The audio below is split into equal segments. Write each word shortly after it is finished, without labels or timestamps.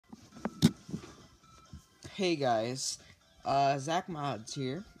Hey guys, Zach Mods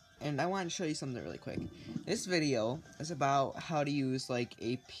here, and I want to show you something really quick. This video is about how to use like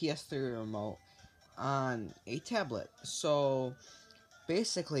a ps3 remote on a tablet. So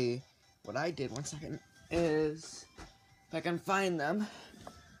basically, what I did, one second, is if I can find them,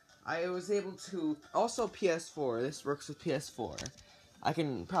 I was able to, also ps4, this works with ps4. I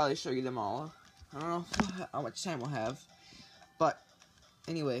can probably show you them all. I don't know how much time we'll have, but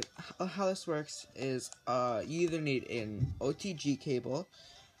anyway, how this works is, you either need an OTG cable.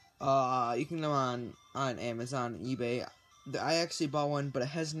 You can go on Amazon, eBay. I actually bought one, but it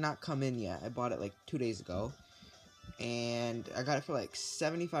has not come in yet. I bought it like 2 days ago, and I got it for like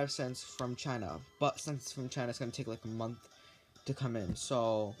 75 cents from China. But since it's from China, it's gonna take like a month to come in.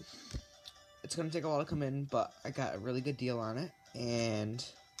 So it's gonna take a while to come in, but I got a really good deal on it. And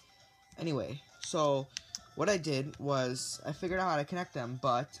anyway, so what I did was I figured out how to connect them,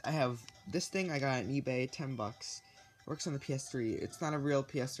 but I have this thing I got on eBay, 10 bucks. Works on the PS3. It's not a real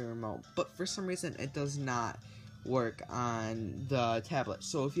PS3 remote, but for some reason it does not work on the tablet.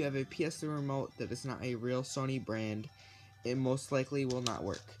 So if you have a PS3 remote that is not a real Sony brand, it most likely will not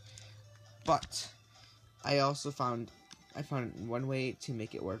work. But I also found one way to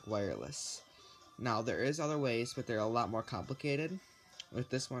make it work wireless. Now there is other ways, but they're a lot more complicated. With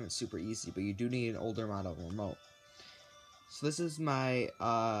this one, it's super easy, but you do need an older model remote. So this is my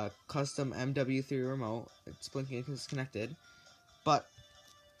custom MW3 remote. It's blinking because it's connected. But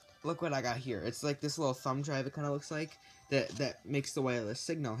look what I got here. It's like this little thumb drive, it kind of looks like, that makes the wireless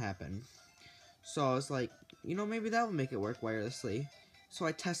signal happen. So I was like, you know, maybe that will make it work wirelessly. So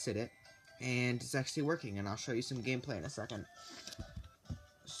I tested it, and it's actually working, and I'll show you some gameplay in a second.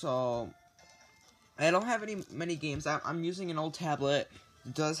 So I don't have many games. I'm using an old tablet.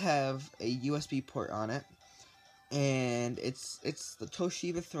 It does have a USB port on it, and it's the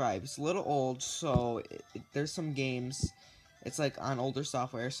Toshiba Thrive. It's a little old, so there's some games. It's like on older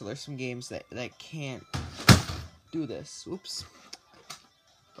software, so there's some games that can't do this. Oops.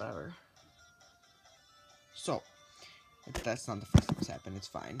 Whatever. So that's not the first time it's happened. It's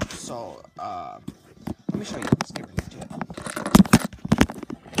fine. So let me show you. Let's get right into it.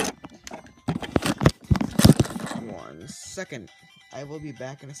 1 second. I will be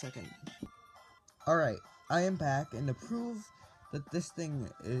back in a second. Alright, I am back, and to prove that this thing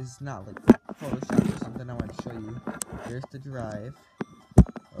is not like Photoshop or something, I want to show you. Here's the drive,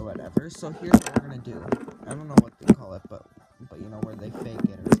 or whatever. So here's what we're gonna do. I don't know what they call it, but you know, where they fake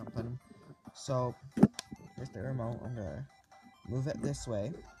it or something. So here's the remote. I'm gonna move it this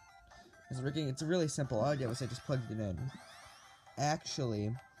way. It's working. It's really simple. All I did was I just plugged it in.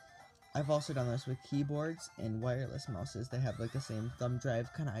 Actually, I've also done this with keyboards and wireless mouses. They have like the same thumb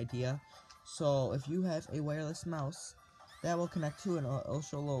drive kind of idea. So if you have a wireless mouse, that will connect to, and it'll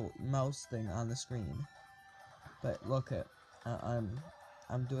show a little mouse thing on the screen. But look at, I'm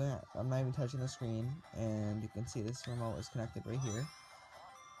doing it. I'm not even touching the screen, and you can see this remote is connected right here,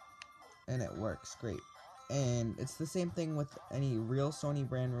 and it works great. And it's the same thing with any real Sony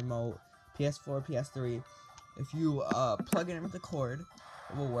brand remote, PS4, PS3. If you plug it in with the cord,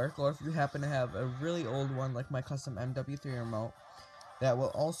 it will work. Or if you happen to have a really old one like my custom MW3 remote, that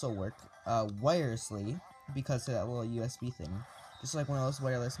will also work wirelessly because of that little USB thing, just like one of those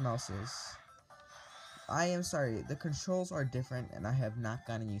wireless mouses. I am sorry, the controls are different and I have not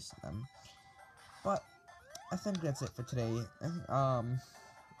gotten used to them, but I think that's it for today. I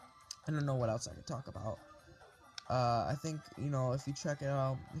don't know what else I could talk about. I think, you know, if you check it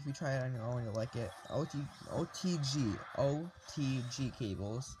out, if you try it on your own, you'll like it. OTG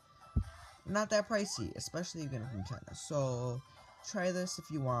cables, not that pricey, especially if you get them from China. So try this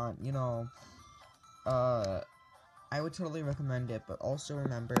if you want. You know, I would totally recommend it, but also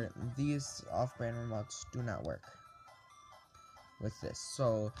remember, these off-brand remotes do not work with this.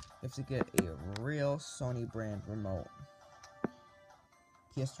 So you have to get a real Sony brand remote,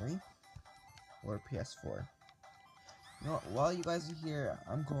 PS3 or PS4. You know, while you guys are here,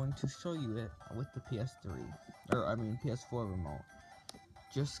 I'm going to show you it with the PS4 remote.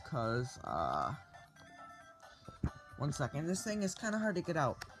 Just cause, 1 second, this thing is kind of hard to get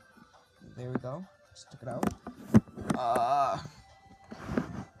out. There we go, just took it out.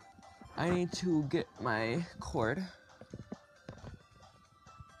 I need to get my cord.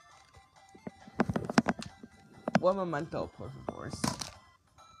 Un momento, por favor.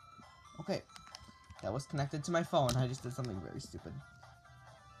 Okay. That was connected to my phone. I just did something very stupid.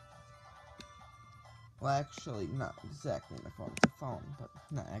 Well, actually, not exactly my phone. It's a phone, but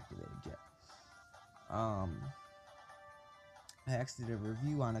not activated yet. I actually did a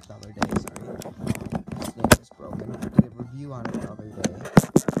review on it the other day. Sorry. This thing is broken. I did a review on it the other day.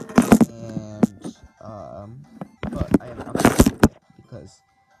 And,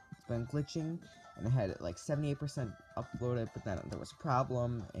 been glitching, and I had it like 78% uploaded, but then there was a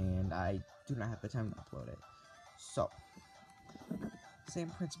problem, and I do not have the time to upload it. So, same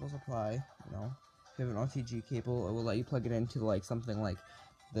principles apply, you know. If you have an OTG cable, it will let you plug it into like something like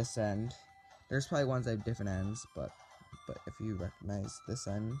this end. There's probably ones that have different ends, but if you recognize this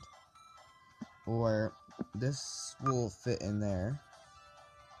end, or this will fit in there.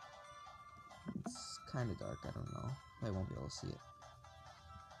 It's kind of dark, I don't know. I won't be able to see it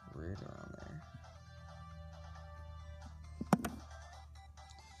right around there.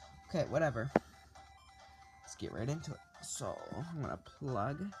 Okay, whatever. Let's get right into it. So, I'm gonna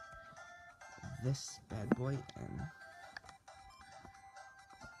plug this bad boy in.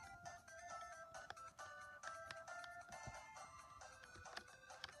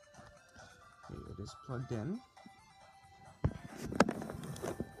 Okay, it is plugged in.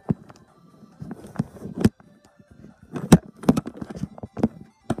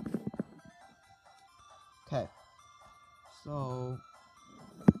 Okay, so,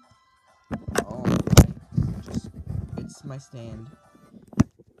 oh my, it's my stand.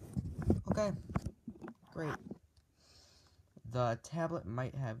 Okay, great. The tablet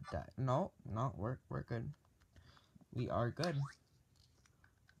might have died. No, we're good. We are good.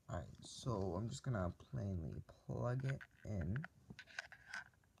 Alright, so I'm just gonna plainly plug it in.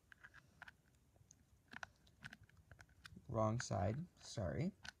 Wrong side,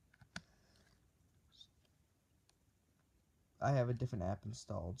 sorry. I have a different app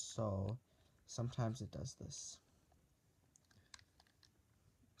installed, so sometimes it does this.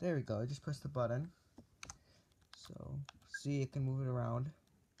 There we go, I just pressed the button. So, see, it can move it around.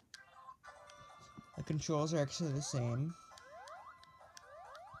 The controls are actually the same.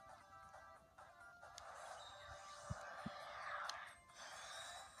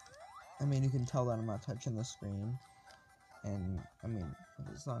 I mean, you can tell that I'm not touching the screen. And, I mean,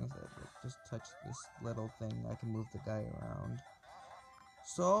 as long as I just touch this little thing, I can move the guy around.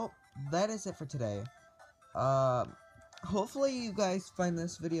 So, that is it for today. Hopefully you guys find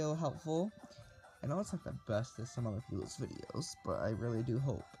this video helpful. I know it's not the best as some other people's videos, but I really do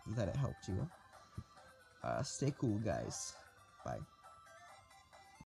hope that it helped you. Stay cool, guys. Bye.